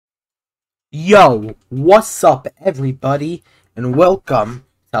Yo, what's up everybody, and welcome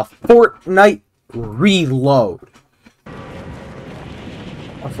to Fortnite Reload.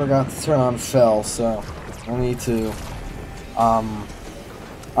 I forgot to turn on Phil, so I need to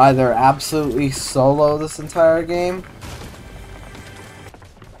either absolutely solo this entire game.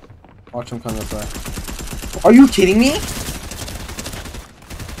 Watch him come this way. Are you kidding me?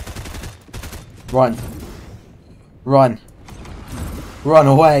 Run. Run. Run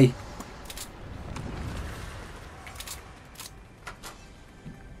away.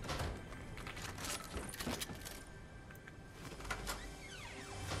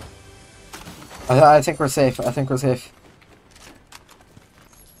 I think we're safe. I think we're safe.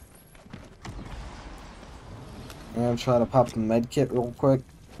 I'm gonna try to pop the med kit real quick.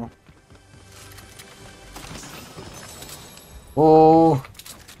 Oh.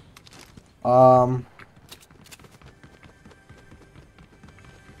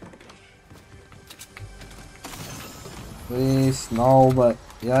 Please, no, but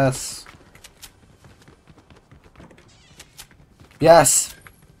yes. Yes!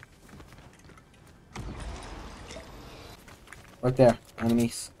 Right there,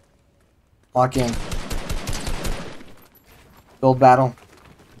 enemies. Lock in. Build battle.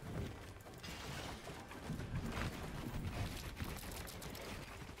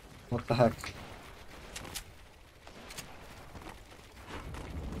 What the heck?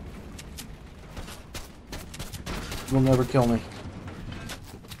 You'll never kill me.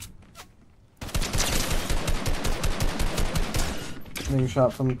 Getting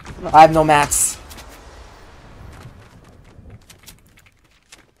shot from. I have no mats.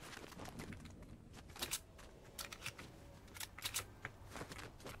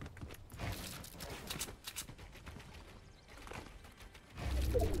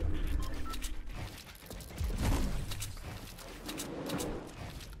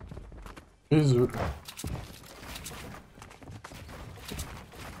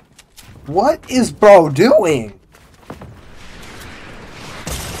 What is bro doing?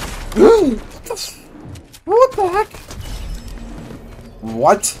 What the heck?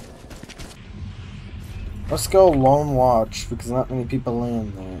 What? Let's go lone watch because not many people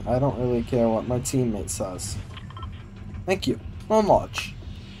land there. I don't really care what my teammate says. Thank you. Lone watch.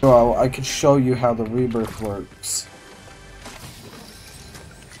 So I could show you how the rebirth works.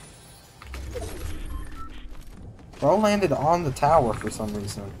 Bro landed on the tower for some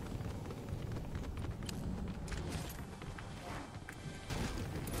reason.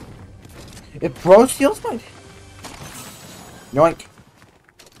 If bro steals my... Yoink.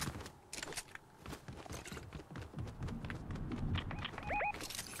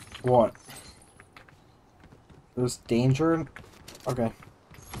 What? There's danger? Okay.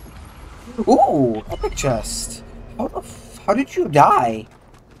 Ooh! Epic chest! How did you die?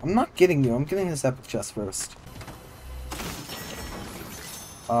 I'm not getting you. I'm getting this epic chest first.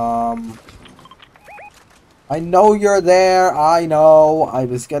 I know you're there. I know. I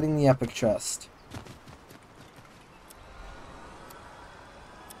was getting the epic chest.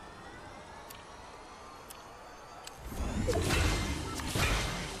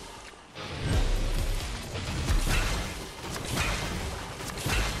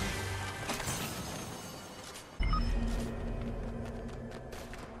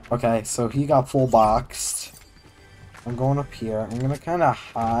 Okay, so he got full boxed. I'm going up here. I'm gonna kind of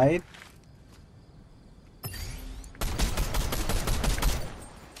hide.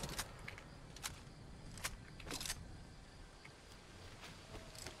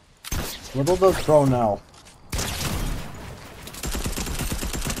 Little does bro know.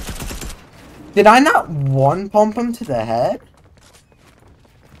 Did I not one pump him to the head?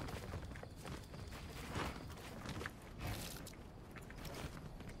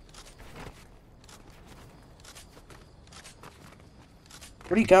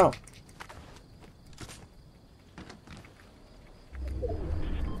 Where'd he go?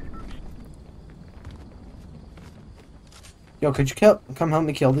 Yo, could you come help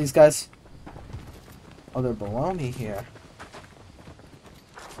me kill these guys? Oh, they're below me here.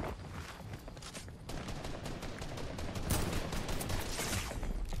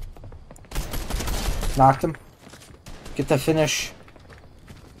 Knocked him. Get the finish.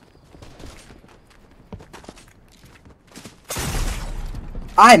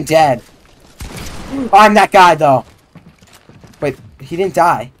 I'm dead. I'm that guy, though. Wait, he didn't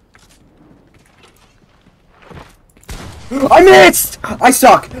die. I missed! I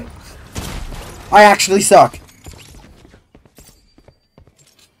suck! I actually suck.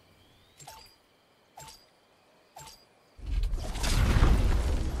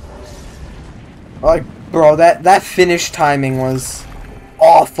 Like, bro, that finish timing was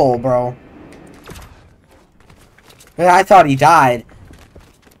awful, bro. I thought he died.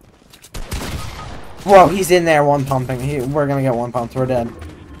 Whoa, he's in there one pumping. We're gonna get one pumped. We're dead.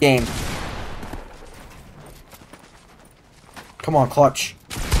 Game. Come on, clutch.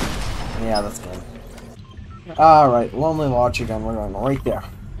 Yeah, that's good. Alright, Lonely Lodge again. We're going right there.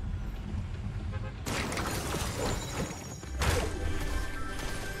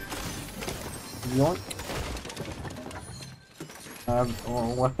 Yoink. I have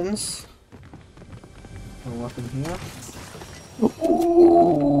more weapons. A weapon here.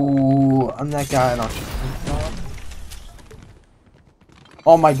 Ooh, I'm that guy. I don't shoot.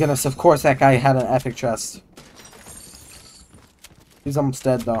 Oh my goodness! Of course, that guy had an epic chest. He's almost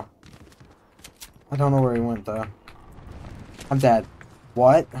dead though. I don't know where he went though. I'm dead.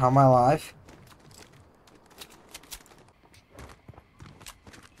 What? How am I alive?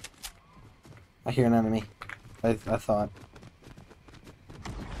 I hear an enemy. I thought.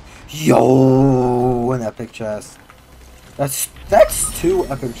 Yo, an epic chest. That's 2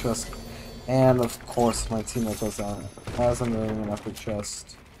 epic chests. And of course my teammate goes out as I'm doing an epic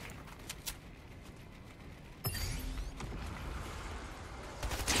chest.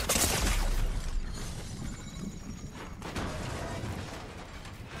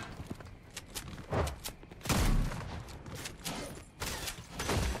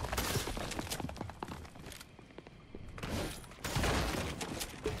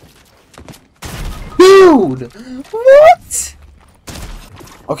 Dude! What?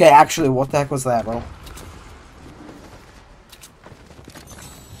 Okay, actually, what the heck was that, bro?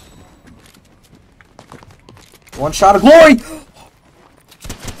 One shot of glory!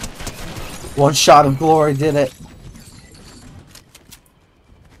 One shot of glory did it.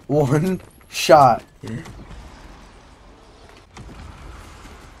 One shot.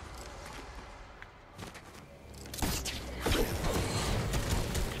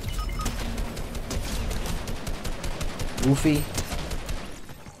 Goofy.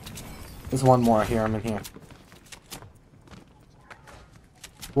 There's one more here. I'm in here.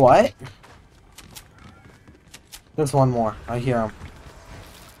 What? There's one more. I hear him.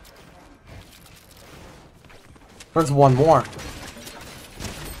 There's one more.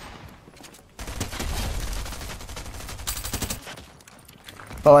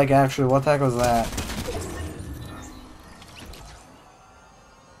 But like, actually, what the heck was that?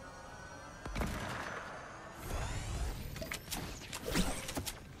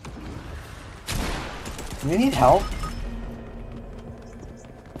 Do you need help?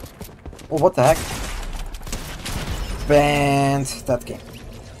 Oh, what the heck? Banned that game.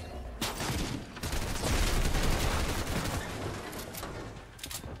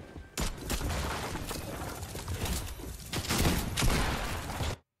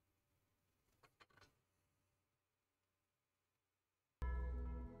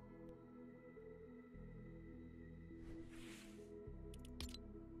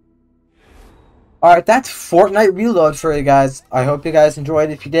 Alright, that's Fortnite Reload for you guys. I hope you guys enjoyed.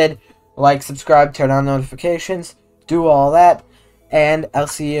 If you did, like, subscribe, turn on notifications, do all that, and I'll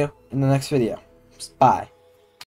see you in the next video. Bye.